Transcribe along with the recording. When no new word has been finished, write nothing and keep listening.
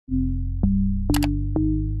Hi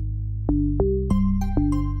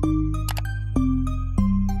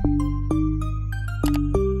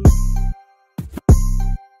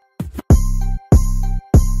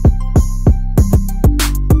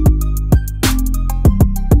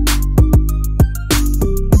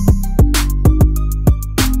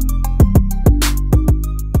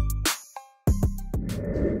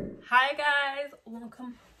guys,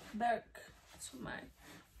 welcome back to my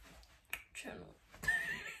channel.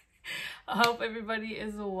 I hope everybody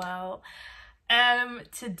is well.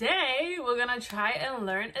 Today we're gonna try and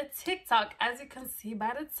learn a TikTok, as you can see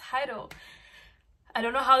by the title. I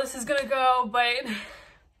don't know how this is gonna go, but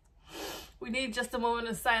we need just a moment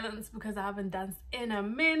of silence because I haven't danced in a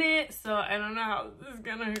minute, so I don't know how this is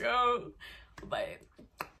gonna go, but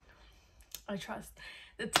I trust.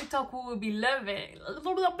 The TikTok we will be loving.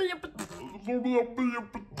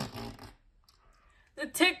 The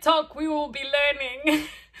TikTok we will be learning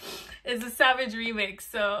is a Savage remix.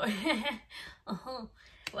 So,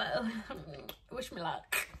 well, wish me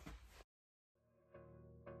luck.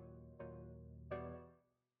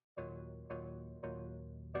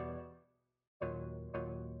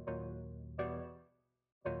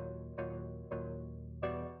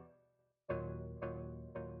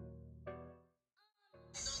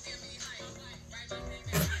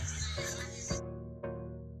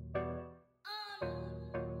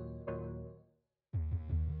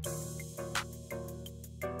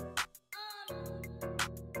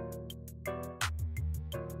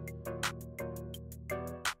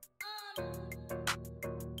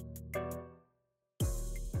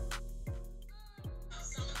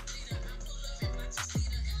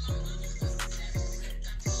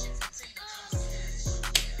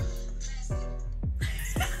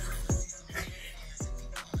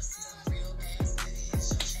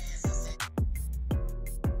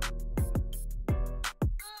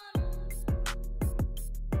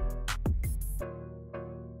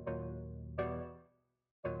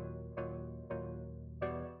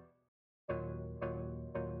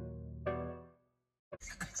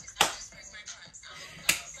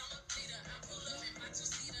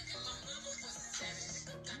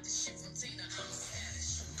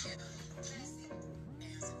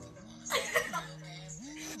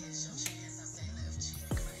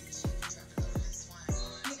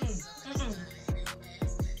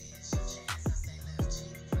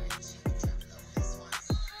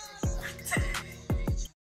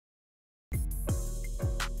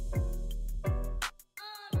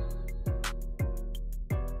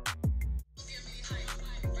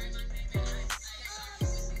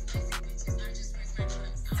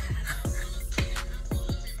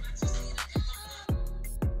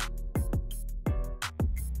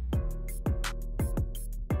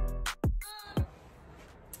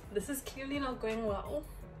 This is clearly not going well,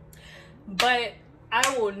 but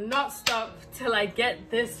I will not stop till I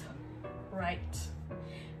get this right.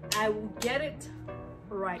 I will get it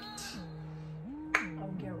right. I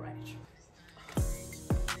will get it right.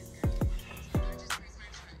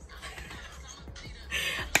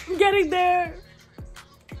 I'm getting there.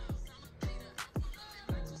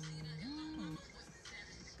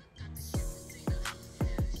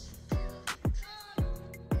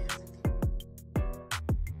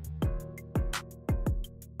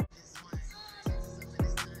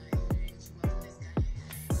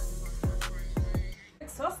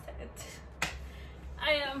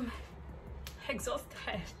 I am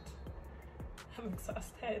exhausted. I'm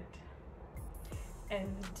exhausted.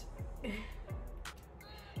 And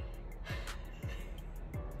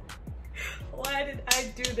why did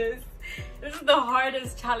I do this? This is the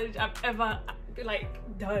hardest challenge I've ever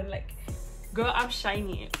done. Like, girl, I'm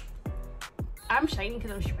shiny. I'm shiny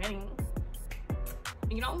because I'm shredding.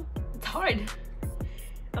 You know, it's hard.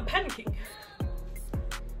 I'm panicking.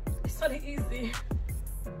 It's not easy.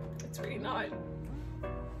 It's really not.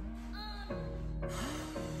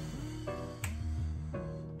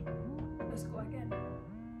 Let's go again.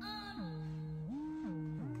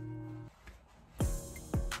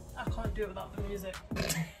 I can't do it without the music.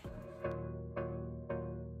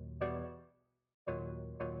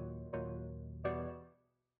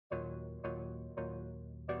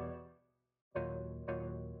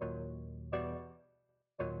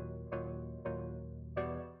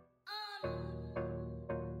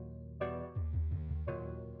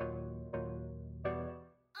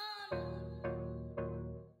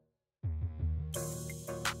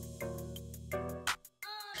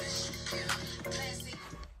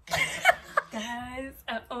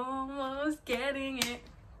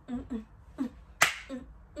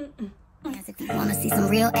 some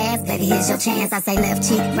real ass, baby, here's your chance. I say left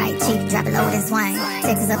cheek, right cheek, drop it low and swing.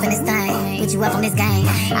 Texas up in this thing, put you up on this game.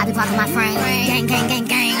 I be parking my frame, gang, gang, gang,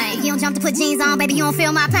 gang. If you don't jump to put jeans on, baby, you don't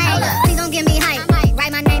feel my pain. Please don't give me hype,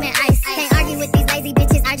 write my name in ice. Can't argue with these lazy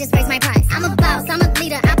bitches, I just raise my price. I'm a boss, I'm a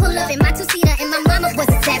leader, I pull up in my two-seater, and my mama was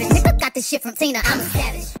a savage. Nigga got this shit from Tina, I'm a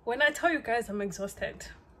savage. When I tell you guys I'm exhausted,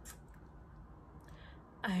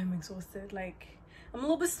 I am exhausted. Like, I'm a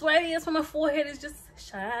little bit sweaty, that's why my forehead is just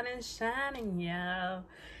shining, yeah.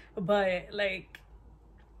 But like,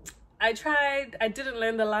 I tried. I didn't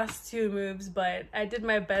learn the last two moves, but I did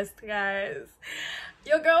my best, guys.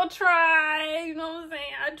 Your girl tried, you know what I'm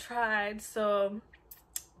saying? I tried, so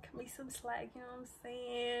cut me some slack, you know what I'm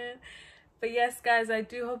saying? But yes, guys, I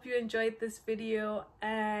do hope you enjoyed this video,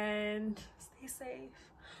 and stay safe.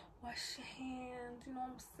 Wash your hands, you know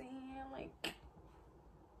what I'm saying? Like,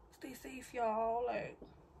 stay safe, y'all. Like,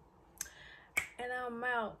 and I'm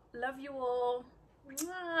out. Love you all.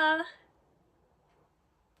 Mwah.